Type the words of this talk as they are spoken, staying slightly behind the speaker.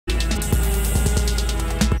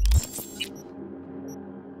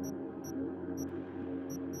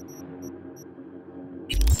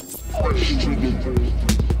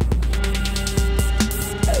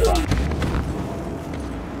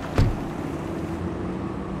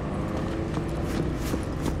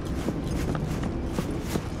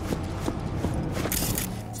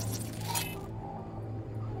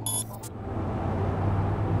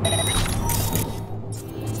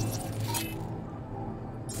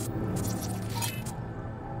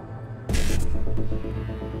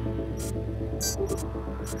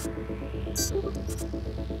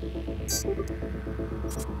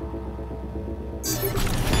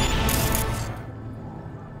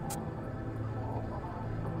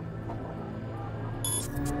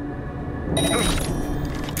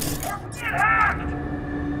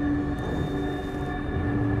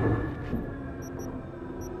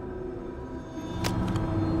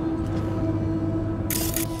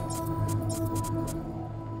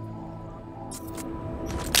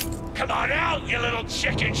Come on out, you little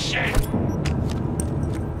chicken shit!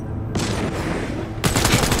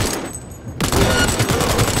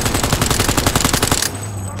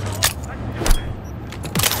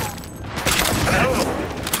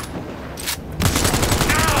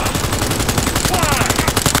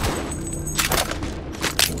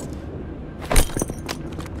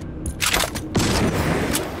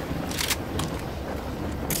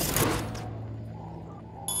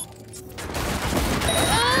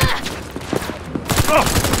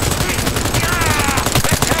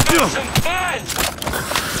 Some fun!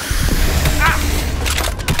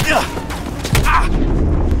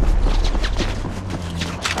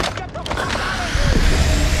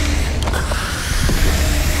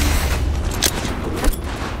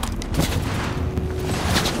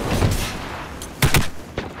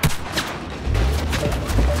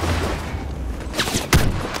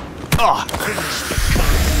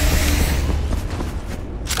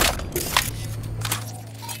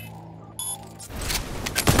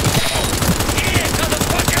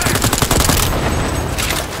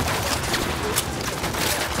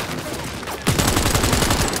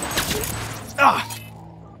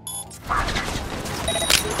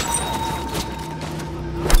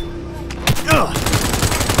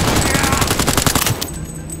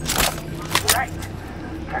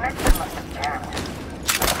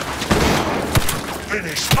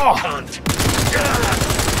 Finish the cunt!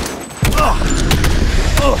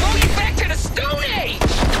 Going back to the Stone Age!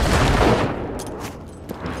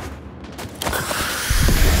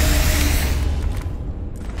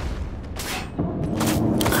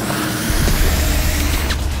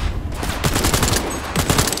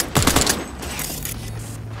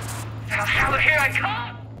 How here I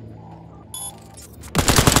come!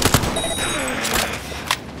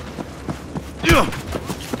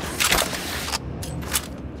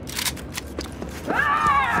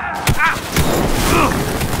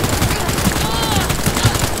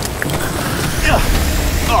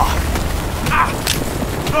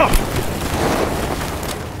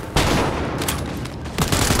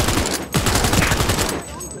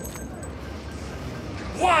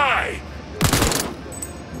 Why?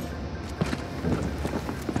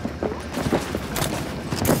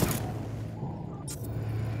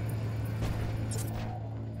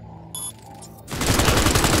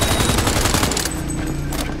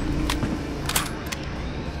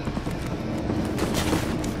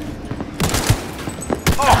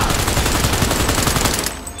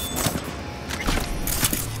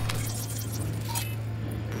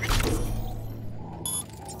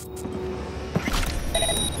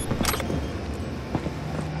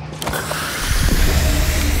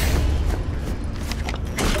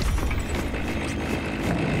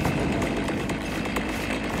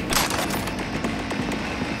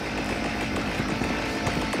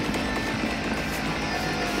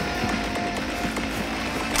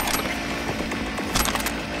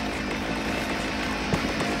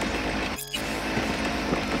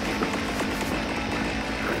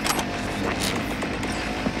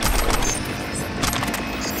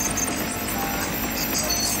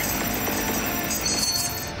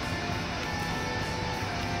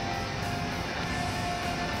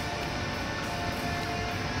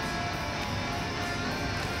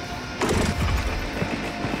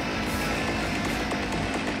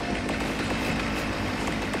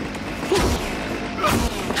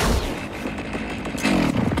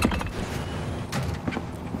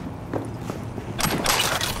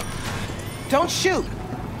 Don't shoot!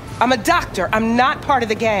 I'm a doctor. I'm not part of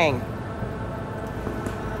the gang.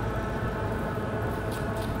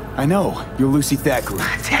 I know. You're Lucy Thackeray.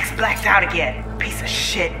 Text blacked out again. Piece of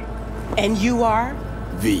shit. And you are?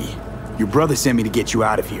 V. Your brother sent me to get you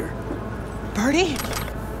out of here. Birdie?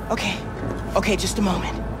 Okay, just a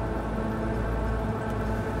moment.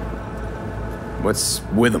 What's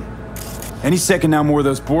with him? Any second now, more of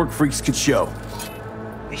those Borg freaks could show.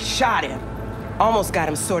 They shot him. Almost got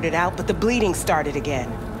him sorted out, but the bleeding started again.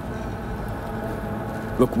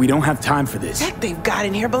 Look, we don't have time for this. Tech they've got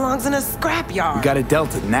in here belongs in a scrapyard. We got a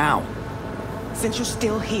Delta now. Since you're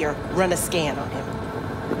still here, run a scan on him.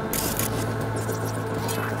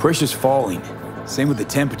 Pressure's falling. Same with the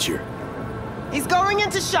temperature. He's going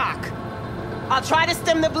into shock. I'll try to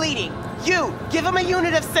stem the bleeding. You, give him a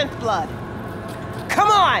unit of synth blood. Come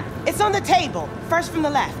on! It's on the table. First from the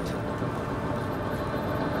left.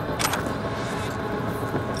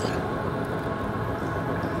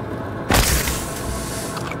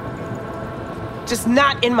 Just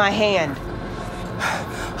not in my hand.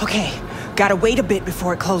 Okay, gotta wait a bit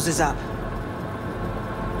before it closes up.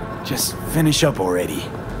 Just finish up already.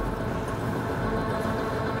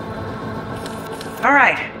 All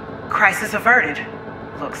right, crisis averted.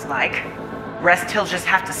 Looks like. Rest he'll just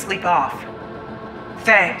have to sleep off.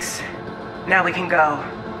 Thanks. Now we can go.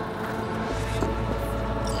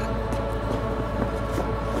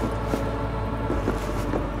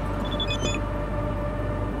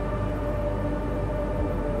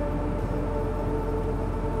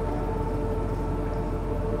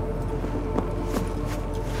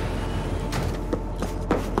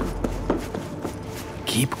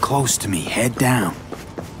 Keep close to me, head down.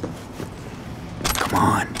 Come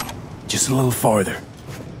on, just a little farther.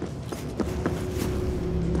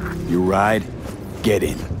 You ride, get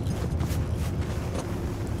in.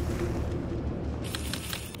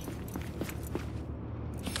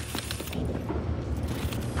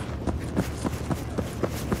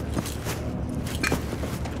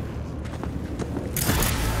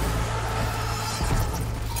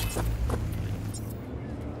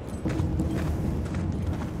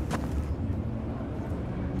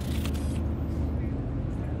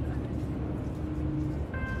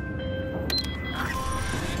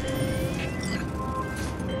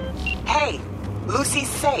 Hey, Lucy's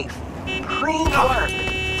safe. Clean work.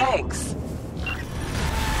 Thanks.